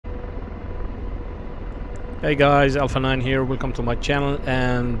Hey guys, Alpha9 here, welcome to my channel,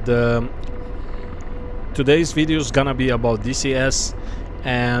 and today's video is gonna be about DCS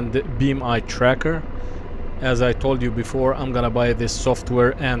and Beam Eye Tracker. As I told you before, I'm gonna buy this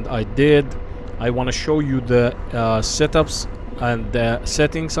software, and I did. I want to show you the setups and the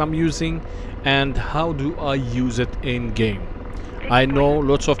settings I'm using and how do I use it in game. I know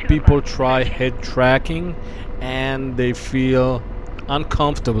lots of people try head tracking and they feel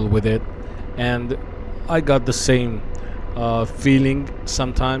uncomfortable with it, and I got the same feeling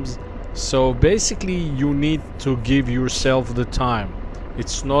sometimes. So basically you need to give yourself the time.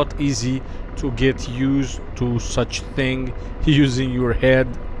 It's not easy to get used to such thing using your head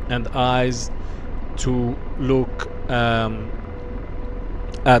and eyes to look at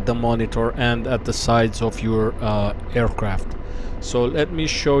the monitor and at the sides of your aircraft. So let me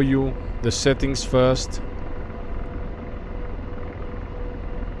show you the settings first.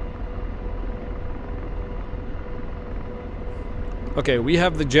 Okay, we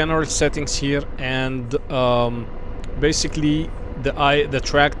have the general settings here, and basically the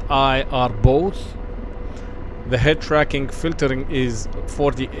tracked eye are both. The head tracking filtering is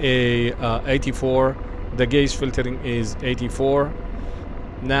 84, the gaze filtering is 84.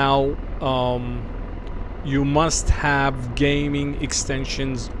 Now you must have gaming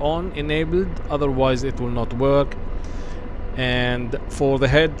extensions on enabled, otherwise it will not work. And for the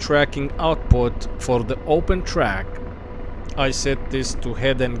head tracking output for the open track, I set this to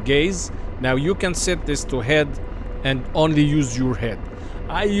head and gaze. Now you can set this to head and only use your head.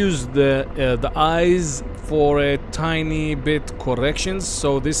 I use the eyes for a tiny bit corrections,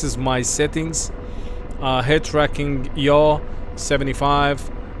 so this is my settings. Head tracking yaw 75,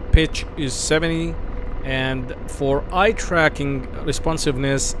 pitch is 70, and for eye tracking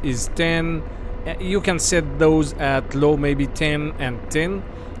responsiveness is 10. You can set those at low, maybe 10 and 10.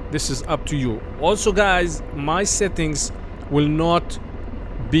 This is up to you. Also guys, my settings will not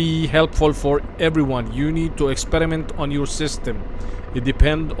be helpful for everyone. You need to experiment on your system. It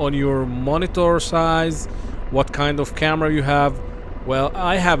depends on your monitor size, what kind of camera you have. Well,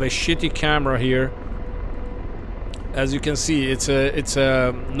 I have a shitty camera here. As you can see, it's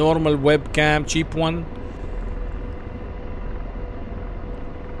a normal webcam, cheap one.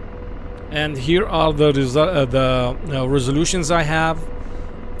 And here are the resolutions I have.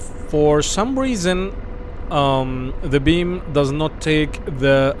 For some reason, the Beam does not take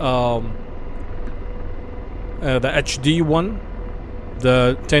the HD one,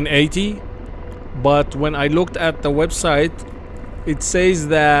 the 1080, but when I looked at the website, it says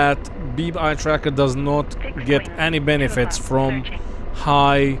that Beam Eye Tracker does not get any benefits from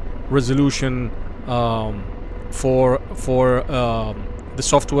high resolution for the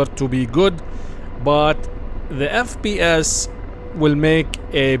software to be good, but the FPS will make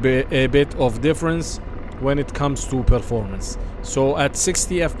a bit of difference when it comes to performance. So at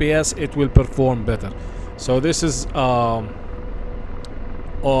 60 FPS it will perform better. So this is about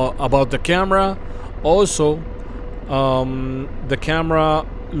the camera. Also the camera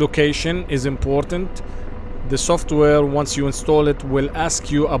location is important. The software, once you install it, will ask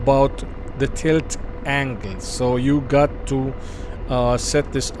you about the tilt angle, so you got to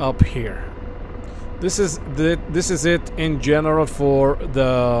set this up here. This is it in general for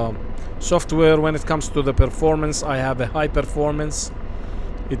the software. When it comes to the performance, I have a high performance.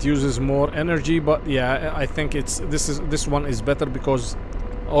 It uses more energy, but yeah, I think this one is better because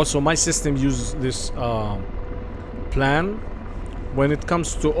also my system uses this plan. When it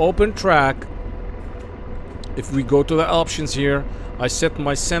comes to open track, if we go to the options here, I set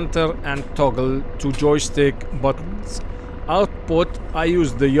my center and toggle to joystick buttons. Output, I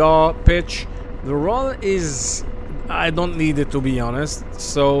use the yaw, pitch. The roll is, I don't need it, to be honest.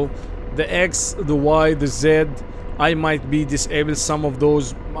 So the X, the Y, the Z, I might be disable some of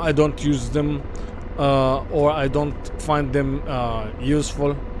those. I don't use them or I don't find them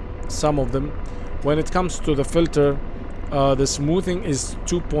useful, some of them. When it comes to the filter, the smoothing is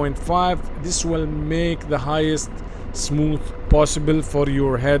 2.5. This will make the highest smooth possible for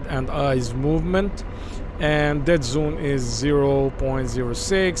your head and eyes movement. And dead zone is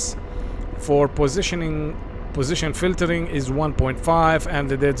 0.06. For position filtering is 1.5, and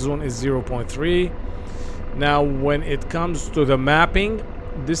the dead zone is 0.3. Now when it comes to the mapping,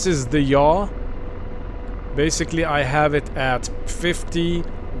 this is the yaw. Basically I have it at 50,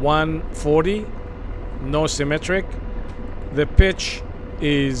 140, no symmetric. The pitch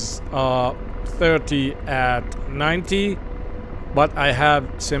is 30 at 90, but I have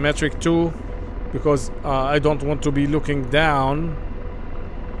symmetric too, because I don't want to be looking down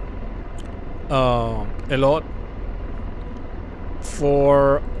a lot.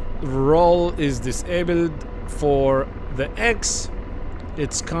 For roll is disabled, for the X,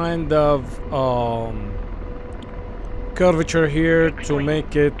 it's kind of curvature here to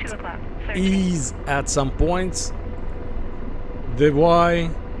make it ease at some points. The Y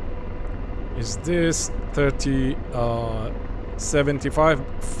is this 30 75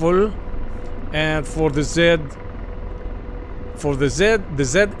 full, and for the Z, the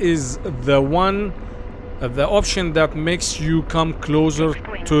Z is the one, the option that makes you come closer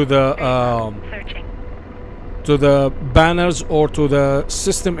to the banners or to the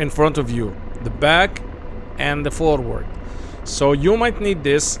system in front of you, the back and the forward. So you might need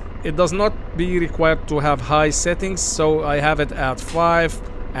this. It does not be required to have high settings, so I have it at 5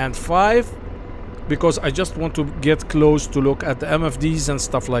 and 5 because I just want to get close to look at the MFDs and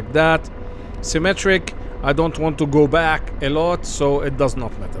stuff like that. Symmetric, I don't want to go back a lot, so it does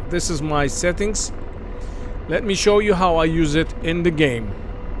not matter. This is my settings. Let me show you how I use it in the game.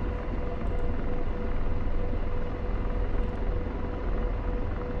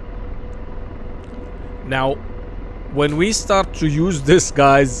 Now, when we start to use this,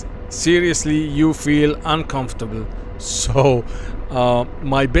 guys, seriously, you feel uncomfortable. So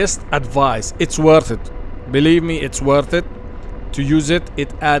my best advice, it's worth it. Believe me, it's worth it to use it.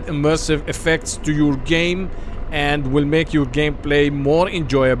 It adds immersive effects to your game and will make your gameplay more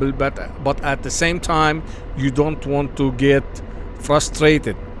enjoyable, but at the same time you don't want to get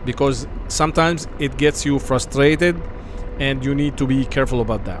frustrated, because sometimes it gets you frustrated and you need to be careful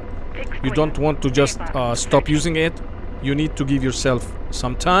about that. You don't want to just stop using it. You need to give yourself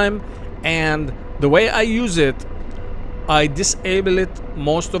some time, and the way I use it, I disable it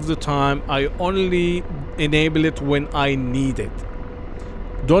most of the time. I only enable it when I need it.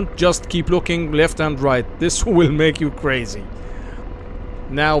 Don't just keep looking left and right. This will make you crazy.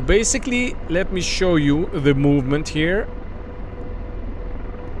 Now basically, let me show you the movement here.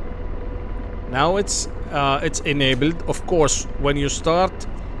 Now it's enabled. Of course, when you start,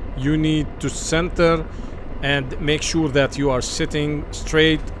 you need to center and make sure that you are sitting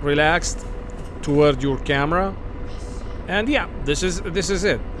straight, relaxed toward your camera. And yeah, this is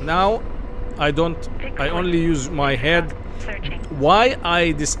it. Now I only use my head. Why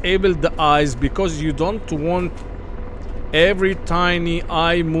I disabled the eyes? Because you don't want every tiny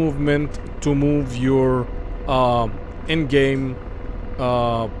eye movement to move your in-game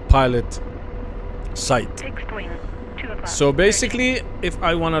pilot sight. So basically, if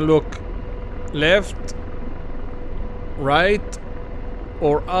I want to look left, right,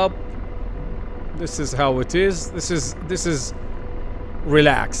 or up, this is how it is. This is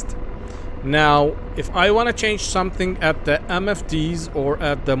relaxed. Now if I want to change something at the MFDs or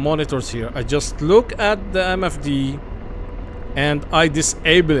at the monitors here, I just look at the MFD and I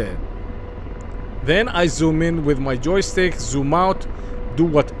disable it. Then I zoom in with my joystick, zoom out, do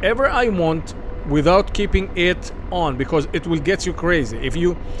whatever I want without keeping it on, because it will get you crazy. If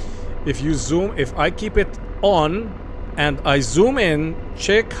I keep it on and I zoom in,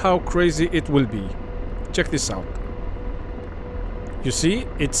 check how crazy it will be. Check this out. You see,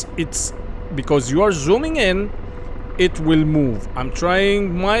 it's because you are zooming in, it will move. I'm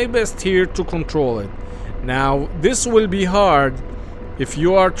trying my best here to control it. Now this will be hard if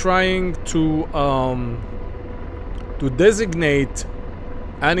you are trying to designate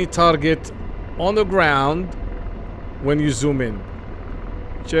any target on the ground when you zoom in.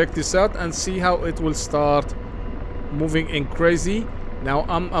 Check this out and see how it will start moving in crazy. Now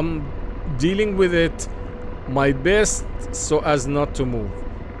I'm dealing with it my best so as not to move.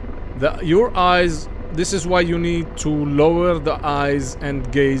 Your eyes, this is why you need to lower the eyes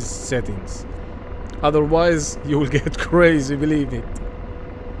and gaze settings. Otherwise you will get crazy, believe it.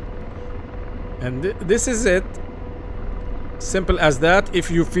 And this is it. Simple as that.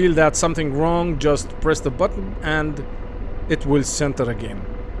 If you feel that something wrong, just press the button and it will center again.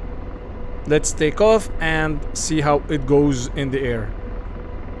 Let's take off and see how it goes in the air.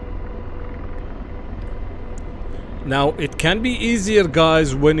 Now it can be easier,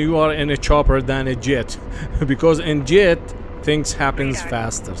 guys, when you are in a chopper than a jet because in jet things happens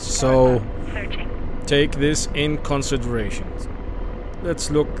faster, so take this in consideration.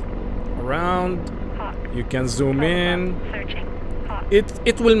 Let's look around. You can zoom in.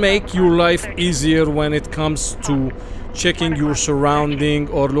 It will make your life easier when it comes to checking your surrounding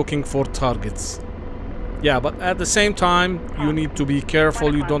or looking for targets. Yeah, but at the same time you need to be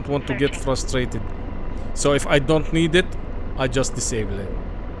careful. You don't want to get frustrated. So if I don't need it, I just disable it.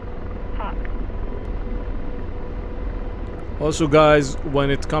 Also, guys, when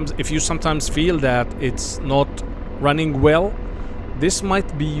it comes, if you sometimes feel that it's not running well, this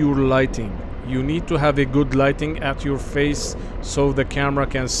might be your lighting. You need to have a good lighting at your face so the camera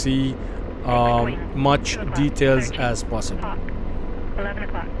can see much details as possible. 11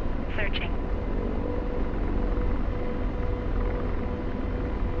 o'clock. Searching.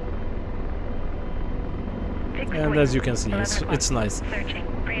 And as you can see, it's nice.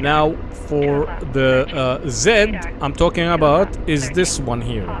 Now for the Z I'm talking about is this one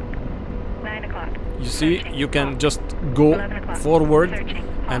here. You see, you can just go forward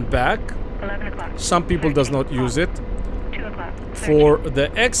and back. Some people does not use it. For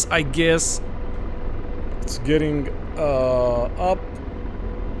the X, I guess it's getting up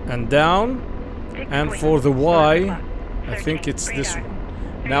and down, and for the Y, I think it's this one.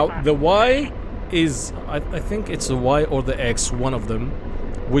 Now the Y is, I think it's the Y or the X, one of them,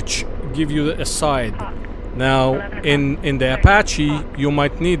 which give you a side. Now in the Apache you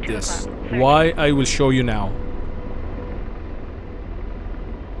might need this. Why? I will show you now.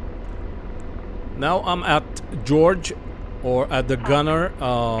 Now I'm at George, or at the gunner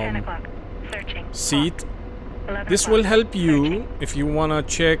seat. This will help you if you want to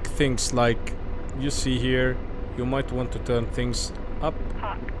check things like you see here. You might want to turn things up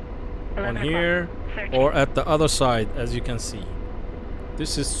on here or at the other side, as you can see.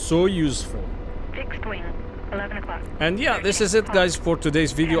 This is so useful. And yeah, this is it guys for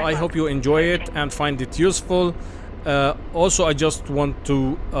today's video. I hope you enjoy it and find it useful. Also, I just want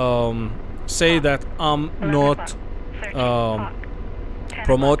to say that I'm not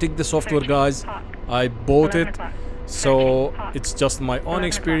promoting the software, guys. I bought it, so it's just my own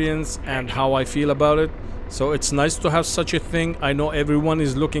experience and how I feel about it. So it's nice to have such a thing. I know everyone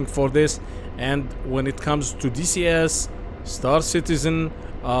is looking for this, and when it comes to DCS, Star Citizen,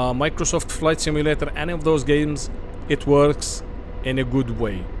 Microsoft Flight Simulator, any of those games, it works in a good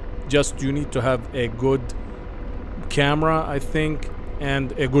way. Just you need to have a good camera, I think,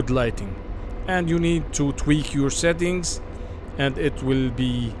 and a good lighting, and you need to tweak your settings, and it will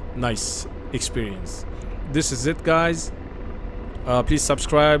be nice experience. This is it, guys. Please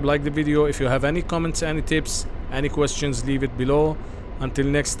subscribe, like the video. If you have any comments, any tips, any questions, leave it below. Until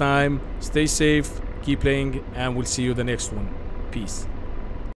next time, stay safe, keep playing, and we'll see you the next one. Peace.